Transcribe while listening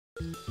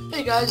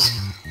Hey guys,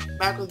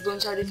 back with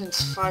Bloons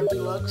Defense 5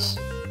 Deluxe.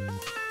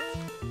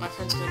 My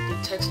friend's gonna be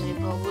texting me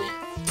probably.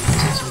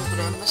 Texting me,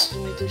 but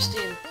messaging me through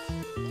Steam.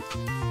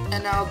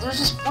 And now there's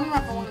this one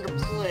map I wanted to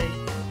play.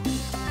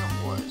 That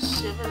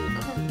was. I've never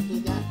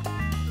played that.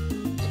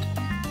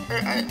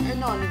 Like, I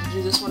know I need to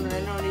do this one, and I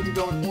know I need to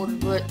go in order,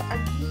 but I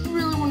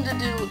really wanted to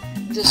do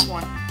this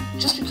one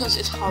just because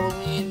it's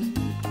Halloween.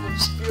 The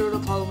spirit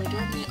of Halloween. Do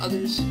I have any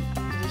others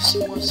that are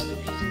still more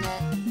spooky than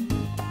that?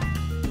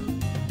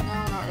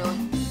 No, not really.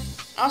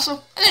 Also, I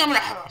think I'm gonna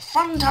have a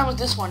fun time with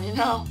this one, you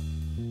know?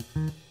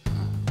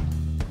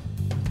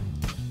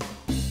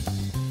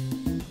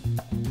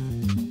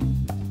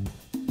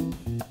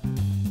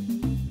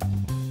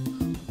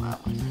 Wow,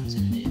 my friend's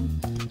an idiot.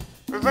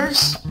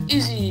 Reverse,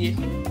 easy!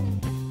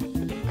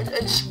 I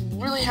just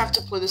really have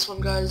to play this one,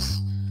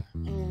 guys.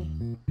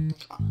 Come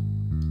on.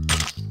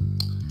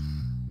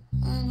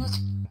 Let's...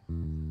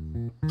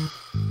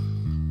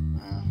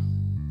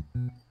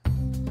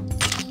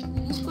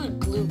 let's play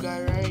glue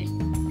guy, right?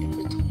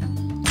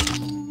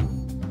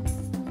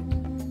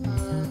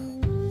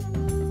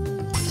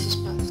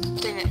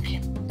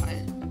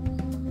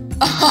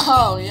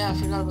 Oh, yeah, I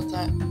forgot about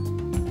that.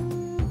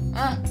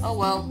 Oh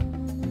well.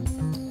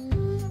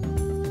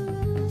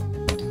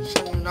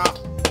 Showing you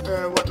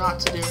what not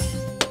to do.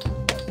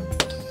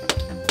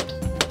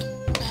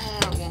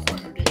 It won't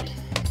hurt it.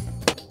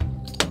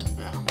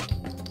 Yeah.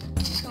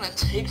 It's just gonna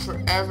take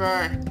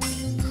forever.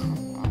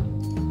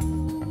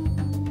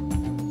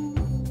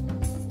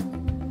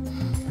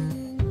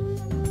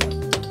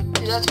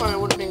 See, that's why it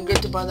would have been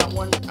good to buy that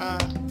one,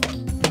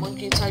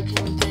 monkey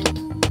tycoon thing.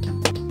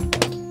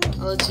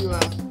 I'll let you,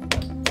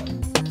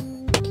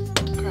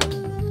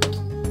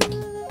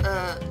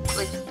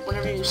 like,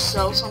 whenever you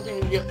sell something,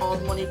 you get all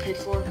the money paid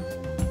for.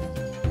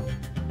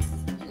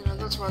 You know,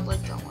 that's why I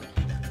like that one.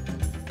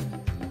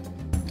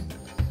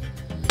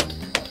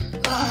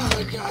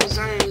 Guys,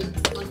 I,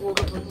 like, woke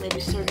up, like, maybe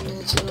 30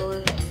 minutes ago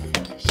or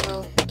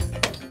so.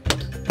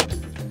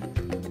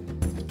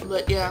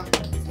 But, yeah,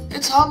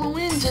 it's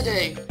Halloween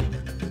today.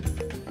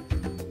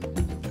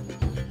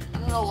 I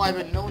don't know why,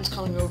 but no one's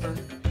coming over.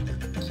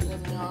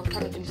 I'm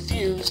kind of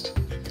confused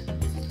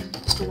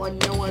as to why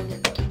no one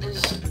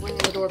is ringing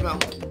the doorbell.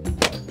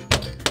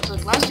 So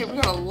like last year we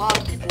got a lot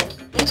of people.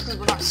 Maybe it's because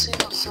we're not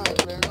sitting outside,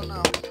 but I don't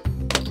know.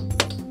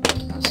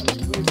 That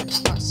seems weird for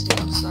just not sitting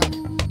outside.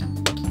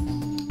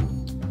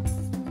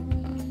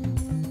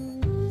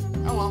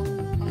 Oh well,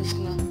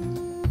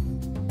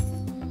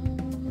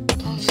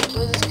 I'm just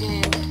play this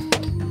game.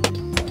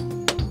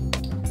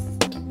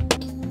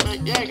 But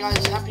yeah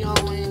guys, happy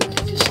Halloween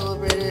if you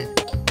celebrate it.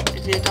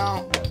 If you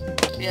don't,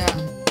 yeah,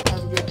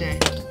 have a good day.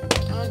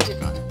 Oh dear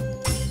God.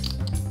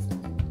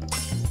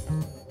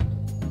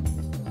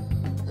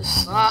 This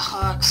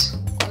sucks.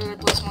 Why did I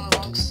place them on the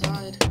wrong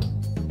side?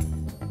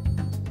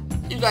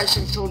 You guys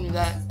should have told me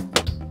that.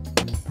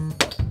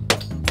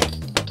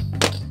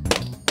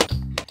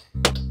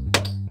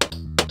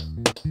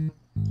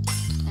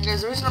 And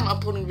guys, the reason I'm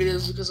uploading videos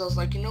is because I was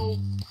like, you know,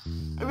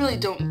 I really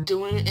don't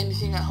do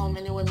anything at home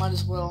anyway, might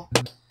as well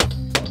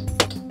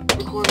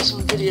record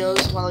some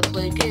videos while I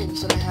play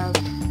games that I have.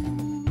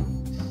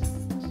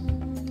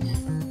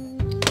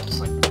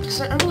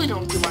 I really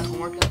don't do my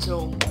homework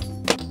until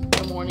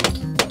the morning,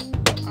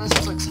 unless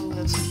it's like something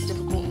that's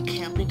difficult and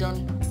can't be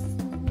done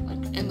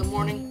like in the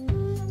morning,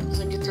 because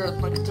I get there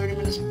like 30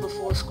 minutes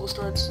before school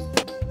starts.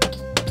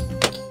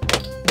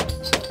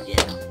 So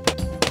yeah,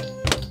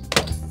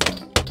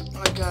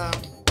 like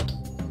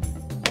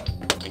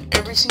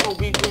every single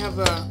week we have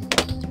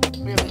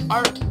an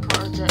art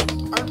project.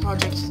 We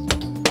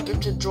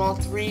have to draw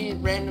 3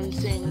 random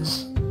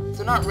things.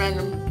 They're not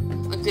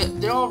random, like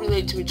they all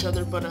relate to each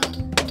other, but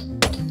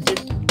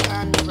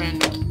kind of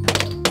random.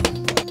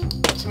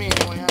 To me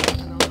anyway, I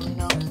don't really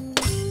know.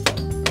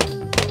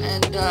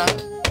 And,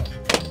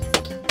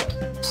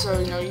 so,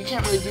 you know, you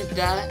can't really do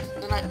that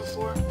the night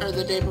before, or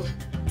the day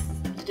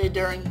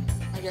during,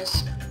 I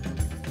guess.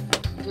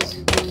 Because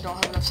you really don't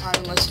have enough time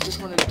unless you just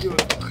want to do a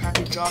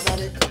crappy job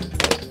at it.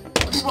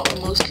 Which is what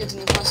most kids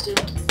in the class do.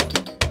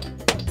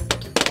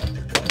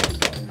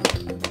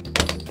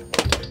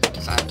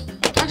 I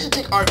actually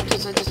take art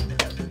because I just,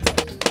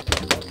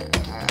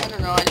 I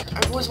don't know,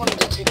 I've always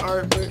wanted to take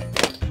art, but,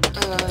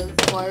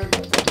 choir, I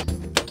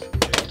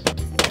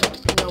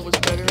know it was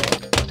better,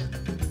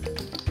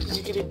 because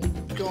you get to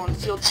go on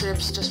field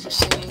trips just for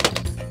singing.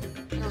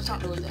 You know,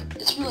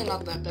 it's really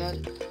not that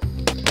bad.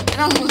 And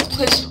I'm going to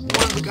place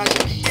one of the guys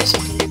over here so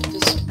we can get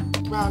this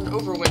round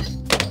over with.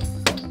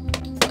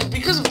 And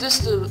because of this,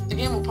 the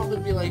game will probably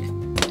be like,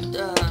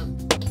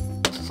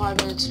 5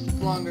 minutes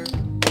longer. I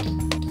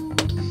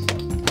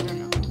don't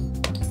know.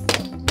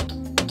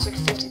 It's like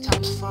 50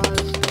 times 5.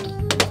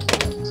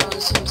 So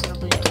this thing's gonna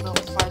be about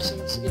 5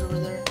 seconds to get over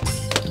there.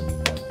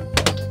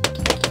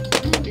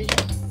 Maybe.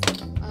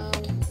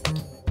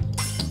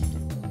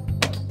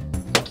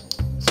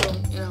 So,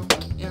 you know,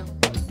 yeah.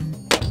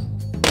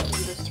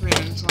 Maybe they're 3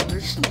 minutes longer.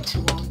 It's gonna be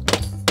too long.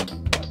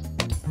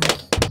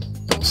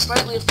 It will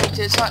slightly affect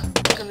it. It's not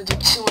gonna do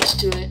too much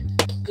to it,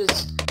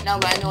 because now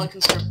that I know I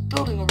can start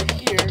building over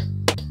here.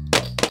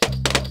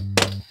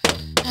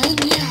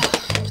 And yeah,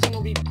 everything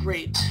will be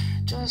great.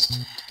 Just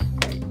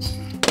great.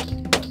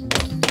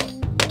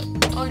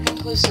 Oh, you can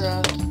place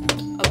a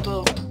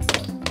boat.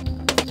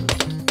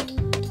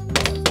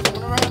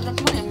 Whenever I have enough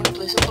money, I'm gonna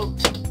place a boat.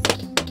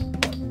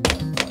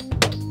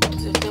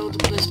 I've failed to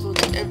place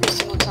boats every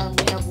single time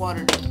we have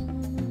water.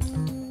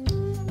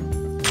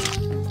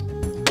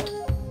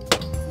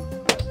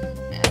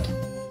 Man.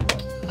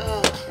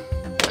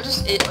 I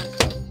just ate like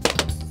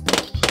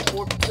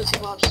 4 Tootsie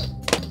Pops.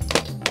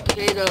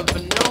 Okay, the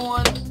vanilla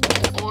one,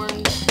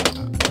 orange.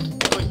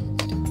 Wait.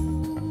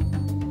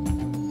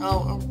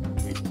 I'll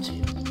read it to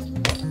you.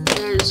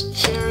 There's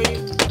cherry,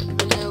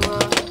 vanilla,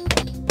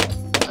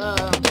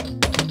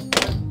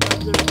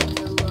 another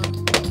vanilla.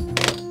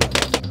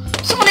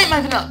 Someone ate my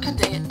vanilla! God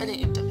dang it, I didn't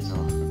eat that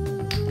vanilla.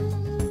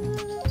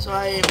 So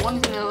I ate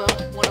 1 vanilla,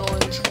 1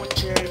 orange, 1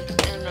 cherry,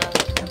 and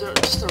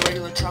just the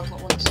regular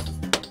chocolate ones.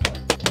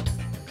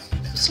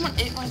 But someone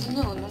ate my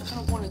vanilla and I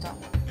kind of wanted that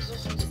one. Because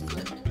those ones are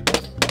good.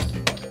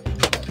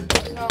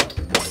 You know,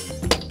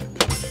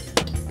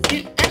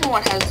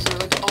 everyone has their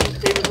like own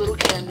favorite little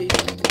candy.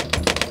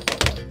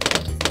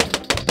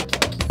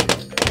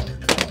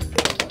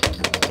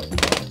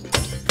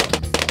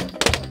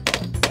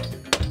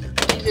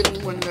 Even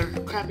when they're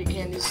crappy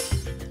candies.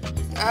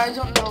 I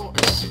don't know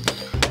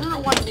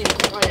why I'm being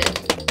quiet.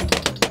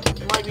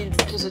 It might be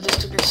because I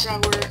just took a shower,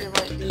 it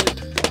might be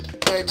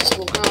that I just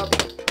woke up,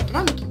 but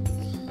I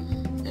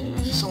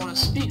just don't want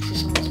to speak for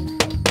some reason.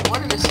 Why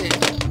did I save?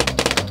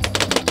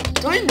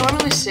 Don't I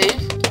normally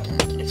save?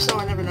 If so,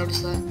 I never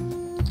noticed that.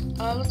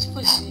 Let's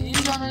place you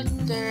down right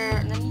there,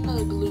 and then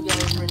another glue guy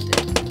right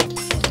there.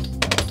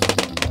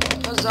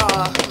 Huzzah!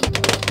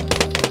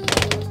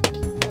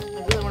 I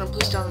really want to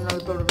place down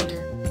another boat over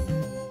here.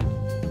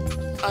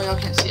 Oh, y'all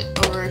can't see it.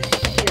 Over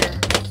here.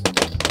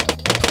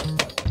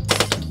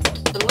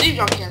 I believe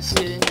y'all can't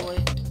see it anyway.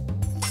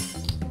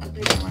 I'm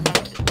pretty sure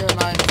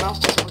my mouse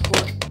doesn't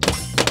record.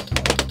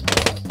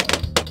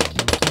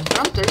 But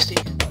I'm thirsty.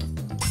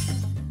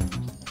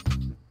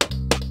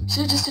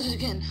 See, I just did it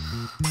again.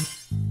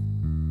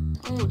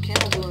 Oh,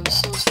 camel balloon is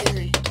so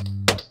scary.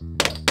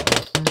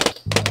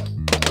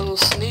 A little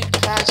sneak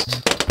past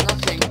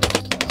nothing.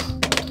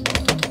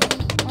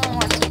 I don't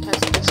want to sneak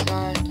past this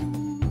guy.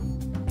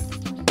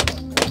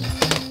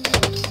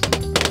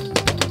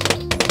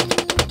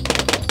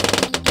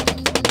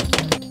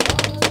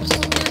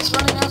 It's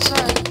running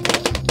outside.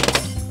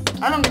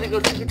 I don't get to go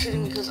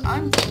trick-or-treating because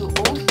I'm too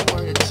old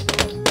for it.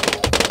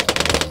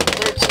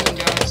 13,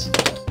 guys.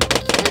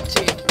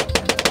 13.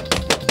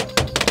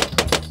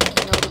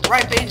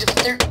 Ripe age of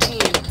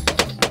 13.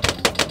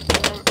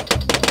 I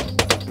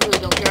really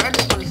don't care. I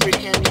just wanted free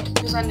candy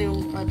because I knew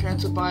my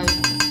parents would buy not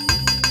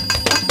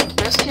the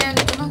best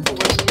candy, but not the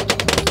worst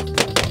candy.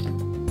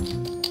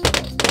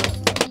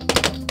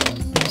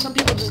 Some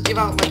people just give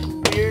out like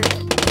weird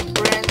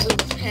brands of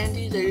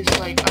candy. They're just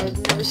like, I've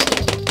never seen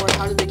this before.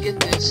 How did they get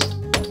this?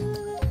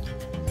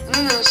 And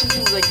then there are some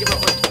people that give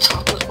out like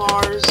chocolate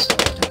bars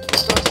and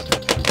stuff.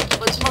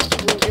 But it's most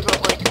people who give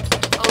out like,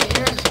 oh,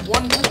 here's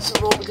 1 Tootsie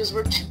Roll because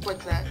we're cheap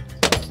like that.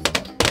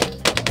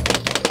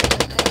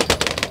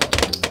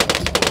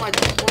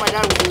 What my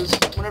dad will do is,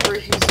 whenever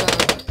he's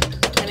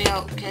handing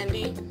out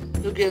candy,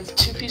 he'll give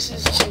 2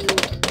 pieces to, 2 or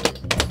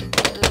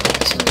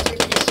 3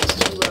 pieces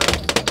to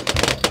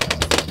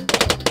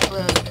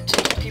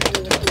people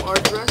who are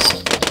dressed,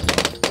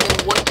 and then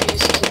 1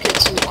 piece to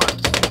kids who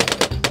aren't.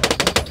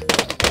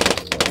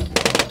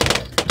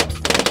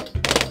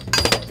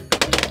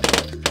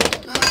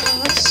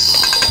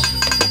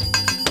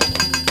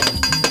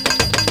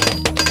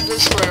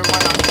 This square, why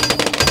not?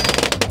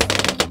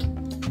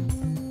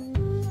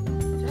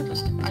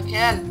 I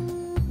can.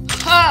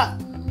 Ha!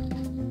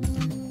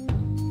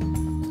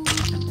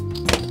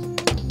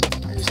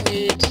 I just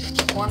need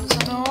 1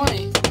 second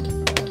away.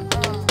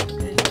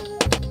 Okay.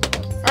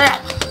 Hurry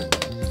up!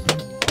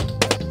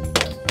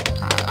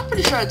 I'm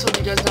pretty sure I told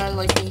you guys that I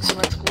like being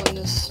symmetrical in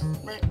this,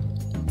 right?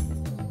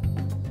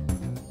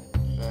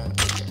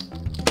 Okay.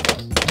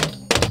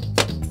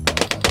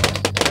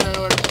 I don't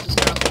know where to put this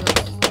down.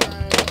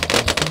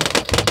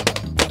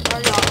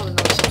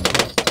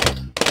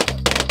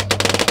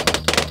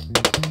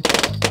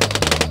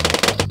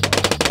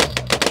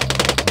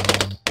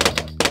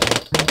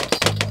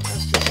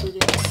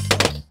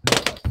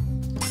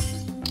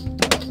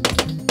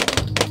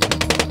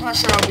 I'm not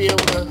sure I'll be able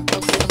to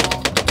upgrade them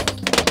all.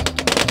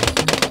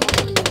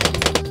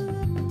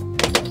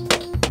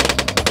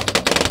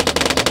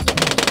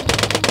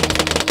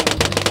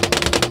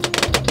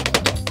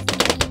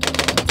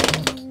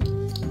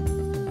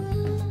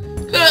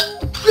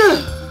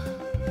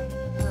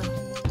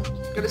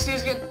 Gotta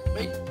sneeze again.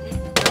 Wait,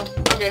 no.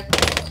 Okay.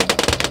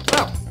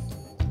 Well,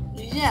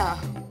 yeah.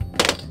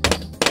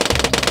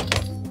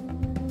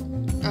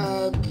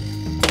 I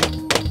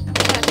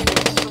think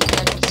there's something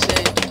I can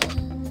say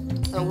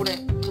that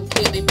wouldn't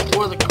completely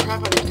bore the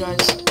crap out of you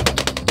guys.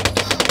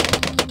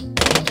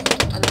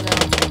 I don't know.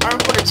 I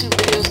recorded 2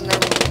 videos and that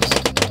was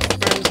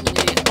friends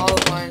me all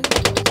of my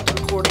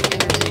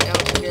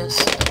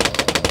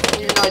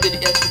did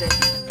it yesterday.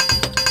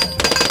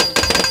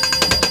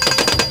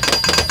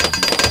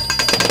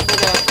 But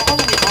for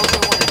Halloween, all I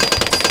wanted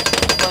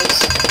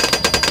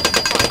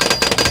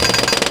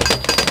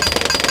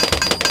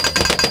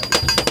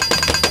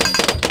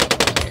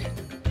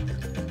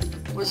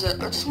was I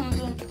just wanted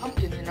a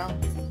pumpkin, you know?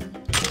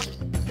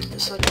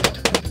 Just like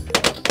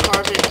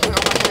carve it and put it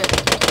on my head.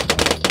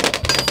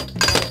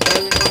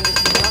 Rather than going with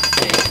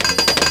nothing.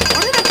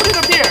 Why did I put it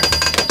up here?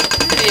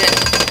 I'm an idiot.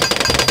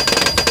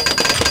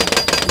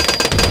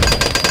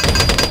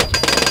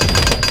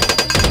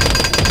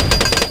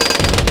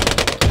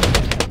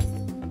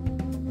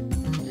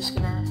 I'm just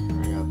gonna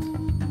hurry up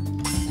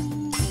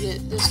and get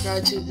this guy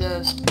to the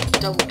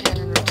double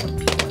cannon or triple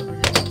cannon, whatever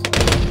it is.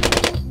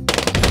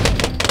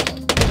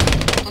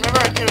 Whenever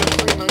I get a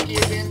free monkey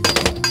again,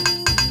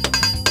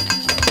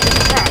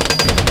 crap.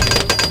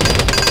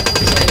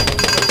 What is it?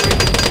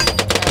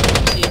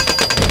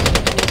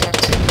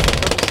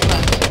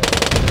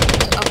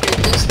 To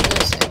upgrade this, and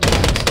that.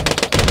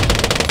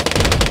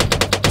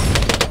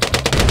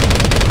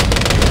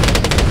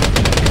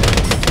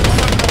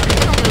 I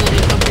don't really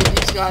need to upgrade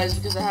these guys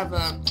because I have this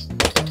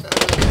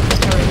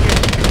guy right here.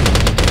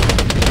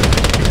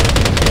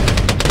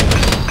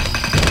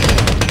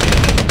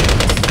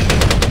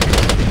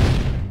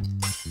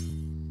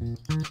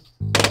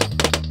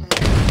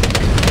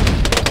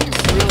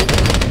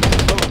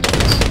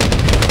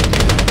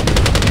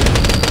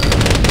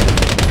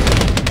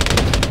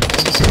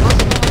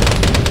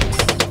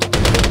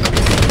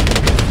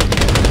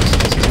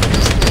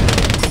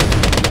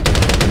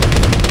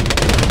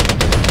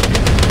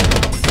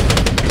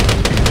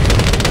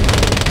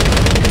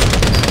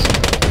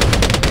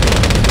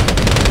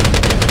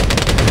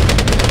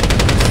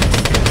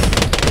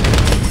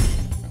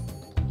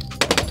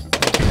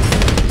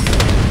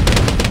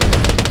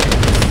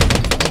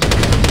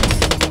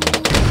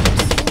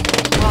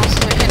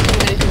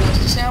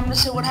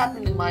 So what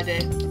happened in my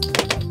day?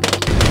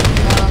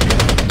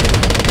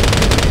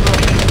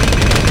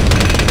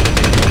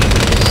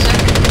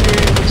 Second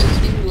period, which is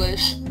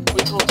English,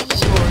 we told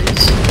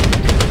stories.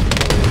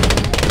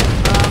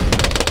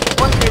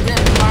 Fourth period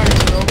then fire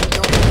drill, we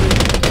don't know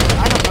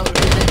I don't know who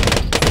did it.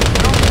 I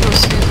don't think it was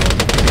scheduled.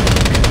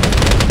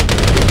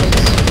 Because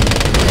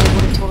they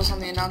would have told us on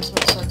the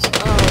announcement that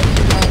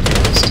at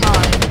this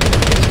time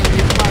there's going to be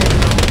a fire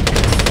drill.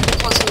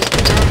 Plus it was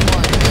during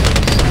lunch.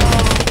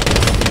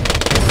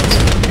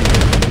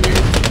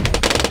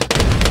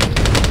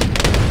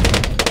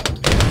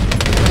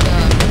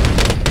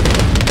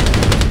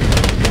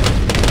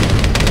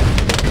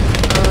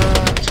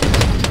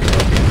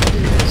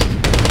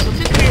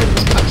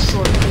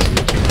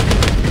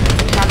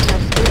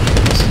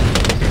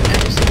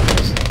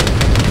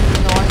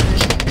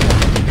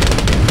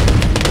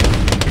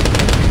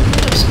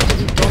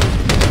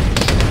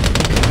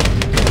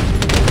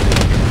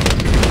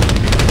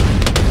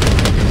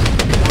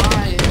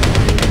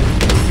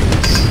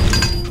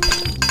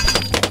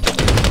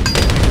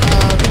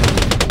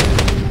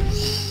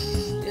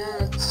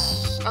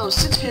 Oh,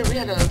 6th period we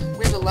had a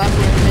lab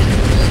where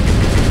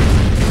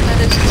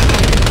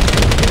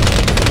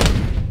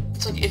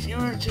it's like if you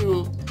were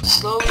to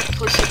slowly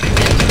push it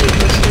against the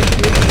adversary,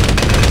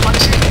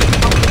 punch it,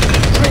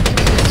 break your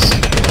fist,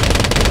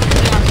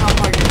 depending on how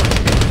hard you punch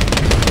it.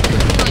 You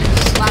can like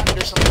slap it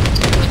or something, it's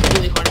gonna be like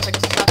really hard. It's like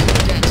slapping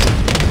the desk.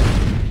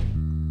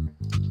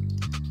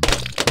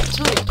 It's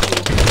really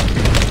cool.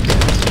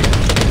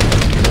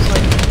 Because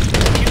like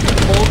you can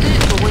hold it,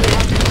 but what you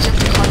have to do is you have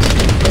to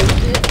constantly break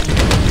it.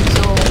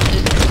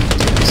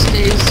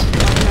 Stays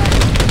like that,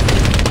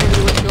 when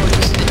you let go, it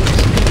just stays.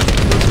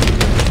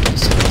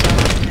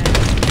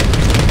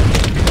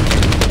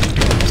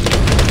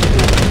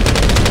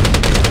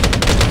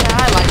 Yeah,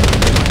 I like it.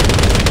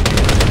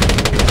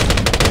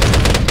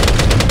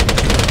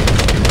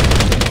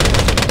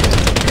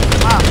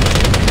 Wow,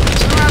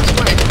 2 rounds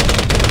away.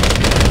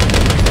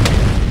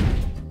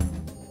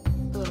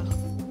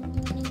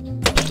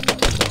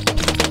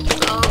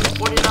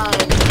 49.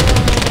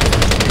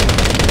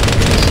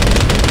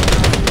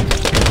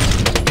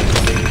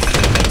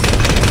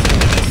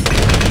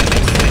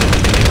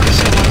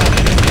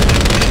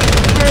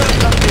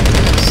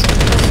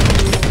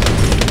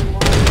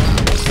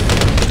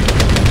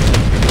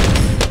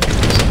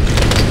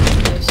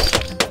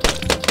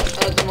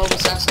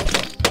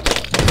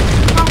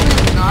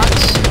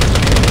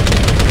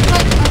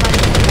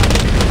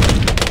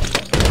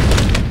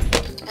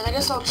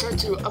 I'll try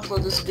to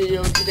upload this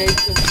video today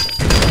because it's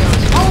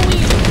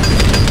Halloween!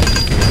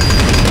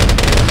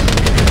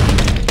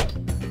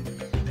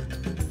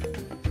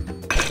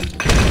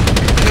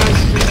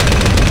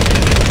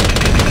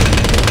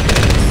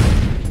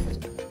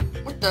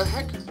 What the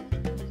heck?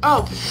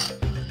 Oh,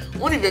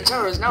 one of your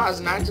towers now has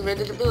an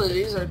activated ability.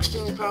 These are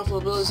extremely powerful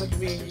abilities that can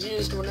be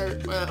used when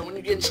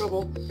you get in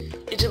trouble.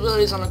 Each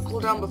ability is on a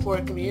cooldown before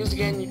it can be used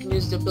again. You can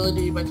use the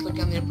ability by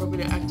clicking on the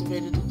appropriate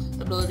activated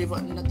ability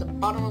button at the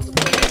bottom of the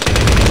page.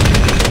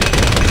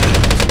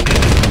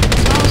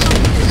 So I was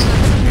hoping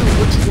to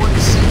which one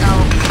sent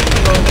out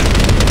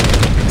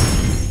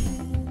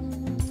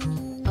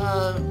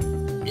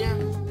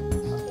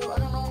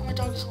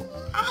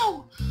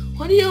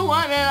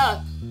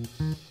Manna!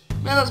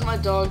 Manna's my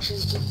dog.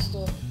 She's just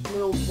a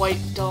little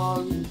white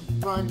dog.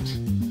 Runt.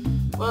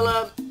 Well,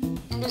 I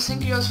just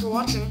thank you guys for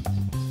watching.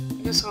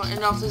 I guess I'll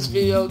end off this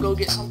video, go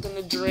get something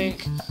to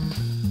drink,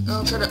 and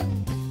I'll try to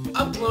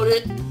upload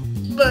it.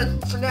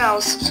 But for now,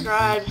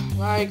 subscribe,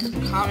 like,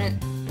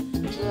 comment,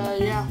 and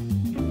yeah,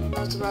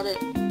 that's about it.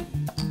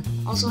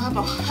 Also, have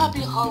a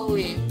happy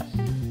Halloween.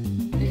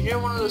 If you're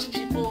one of those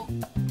people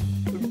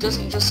who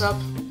doesn't dress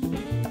up,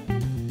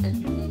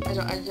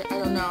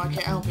 I don't know, I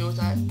can't help you with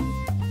that.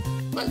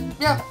 But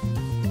yeah,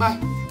 bye.